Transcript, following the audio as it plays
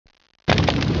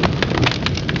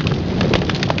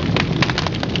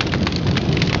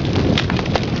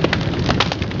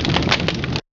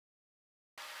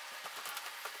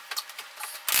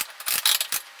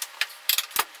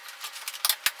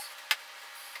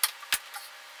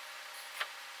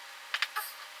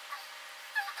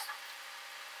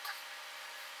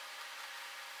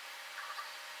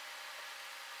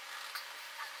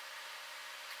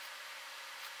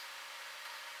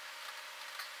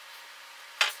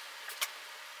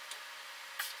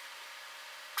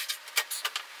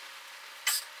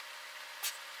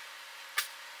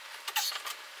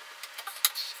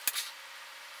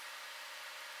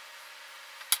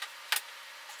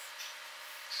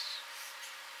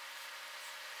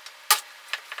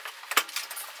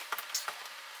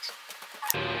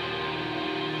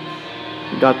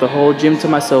Got the whole gym to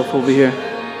myself over here.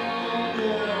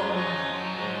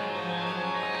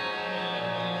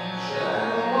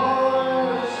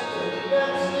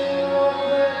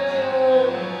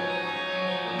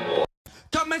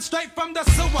 Coming straight from the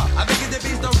sewer, I figured the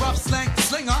beast, the rough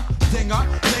slinger, dinger,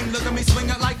 ding, look at me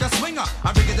swinging like a swinger.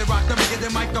 I figured the rock, the bigger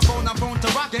the microphone, I'm prone to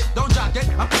rock it, don't jock it.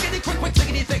 I'm pickety quick,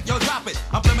 tickety thick, yo drop it.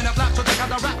 I'm flipping the flap, so check out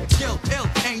the rap skill, ill,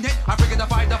 ain't it? I figured to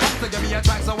find the funk to give me a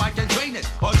track so I can drain it,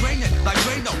 or drain it like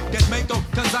Drano, get Mako,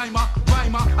 cause I'm a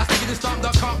rhymer. I stick it to stomp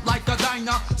the cup like a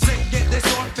diner. Sick, get this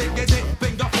on, figure it,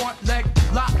 finger, fork, leg,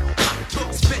 lock, hot,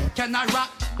 hook, spit, can I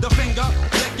rock? The finger,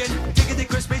 licking, kickity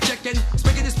crispy chicken,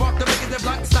 spiggity spark, the bigger the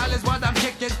blunt style is what I'm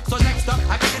kicking. So next up,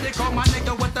 I kickity call my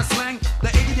nigga with the slang, the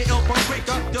 80 ill from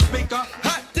Freaker, the speaker.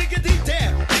 Hot diggity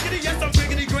damn, diggity yes I'm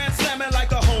diggity grand slamming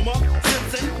like a Homer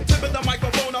Simpson, flipping the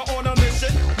microphone on a mission.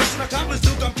 Mission accomplished,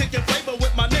 Duke, I'm kicking flavor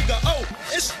with my nigga. Oh,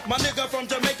 it's my nigga from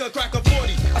Jamaica, crack a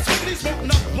 40. I spiggity smoking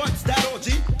up blunts, that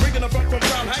orgy, bringing the front from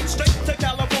Crown Heights straight to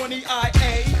California.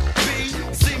 I-A-B,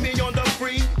 see me on the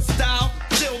freestyle,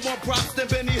 chill more props than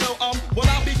Benny Hill. Well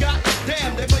I'll be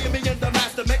goddamn, they playing me in the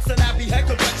master mix and I be head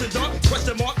complexion dark,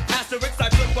 question mark, asterisk, I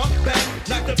flip up, bang,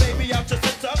 knock the baby out your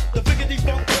sitter. The biggity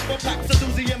funk ripper, packs a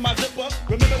doozy in my zipper.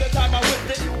 Remember the time I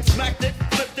whipped it, smacked it,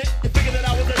 flipped it. You figured that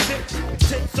I was a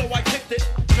tit, so I kicked it.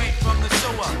 Straight from the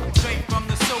sewer, straight from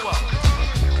the sewer.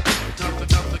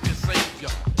 Nothing can save ya.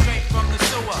 Straight from the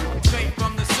sewer, straight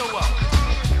from the sewer.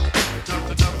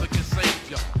 Nothing can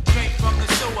save ya. Straight from the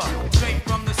sewer, straight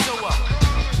from the sewer.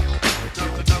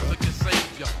 Nothing can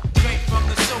save ya. Straight from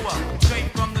the sewer, straight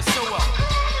from the sewer.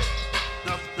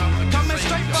 Coming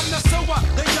straight from the sewer,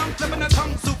 the young flipping a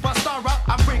tongue superstar.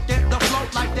 I'm freaking the flow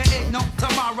like there ain't no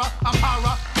tomorrow. I'm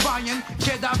horror, crying,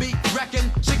 kid I be wrecking.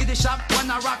 Shiggity shop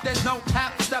when I rock, there's no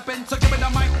half stepping. So give it a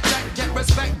mic check, get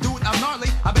respect, dude. I'm gnarly.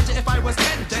 I bet you if I was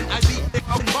 10, then I'd be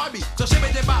in Barbie. So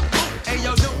shibbity bop, boom, hey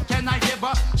yo, dude, can I give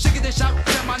her? Shiggity shop,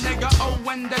 tell my nigga, oh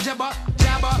when the jibber,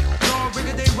 jabber, raw,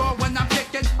 riggedy raw when I'm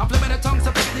kicking. I'm flipping the tongue,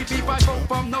 so piggity beef, I go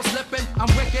from no slipping. I'm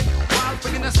wicked, wild,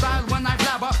 freaking the style when I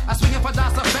blabber. I swing it for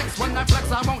DOS effects when I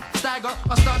flex, I won't stagger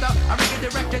or stutter. I riggedy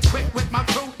wreck it quick with my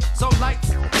crew. So lights,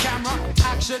 camera,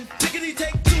 action. Tickety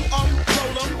take two,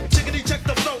 roll 'em. Tickety check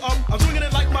the flow, I'm swinging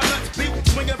it like my nuts beat,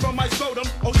 swinging from my scrotum.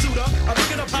 Oh shooter, I'm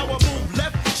bringing a power move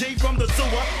left, G from the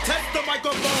sewer. Test the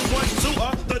microphone, 1, 2,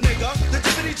 the nigga. The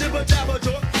jibbity jibber jabber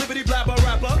jaw, flippity blabber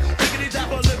rapper. Tickety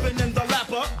dapper living in the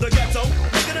lapper, the ghetto.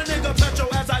 Making a nigga petro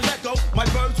as I let go. My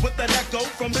birds with an echo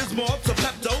from Bismarck to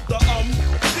Pepto. The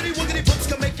wiggity wiggity books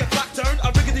can make your clock turn.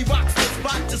 I riggedy rocks the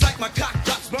spot just like my cock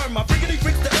got sperm. My friggity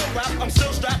freaks the ill rap, I'm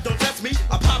still strapped, don't test me.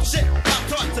 I pop shit, pop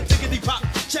tarts and piggity pop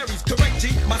cherries, correct G.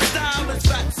 My style is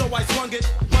fat, so I swung it,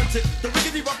 bunt it. The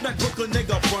riggedy roughneck Brooklyn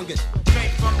nigga brung it.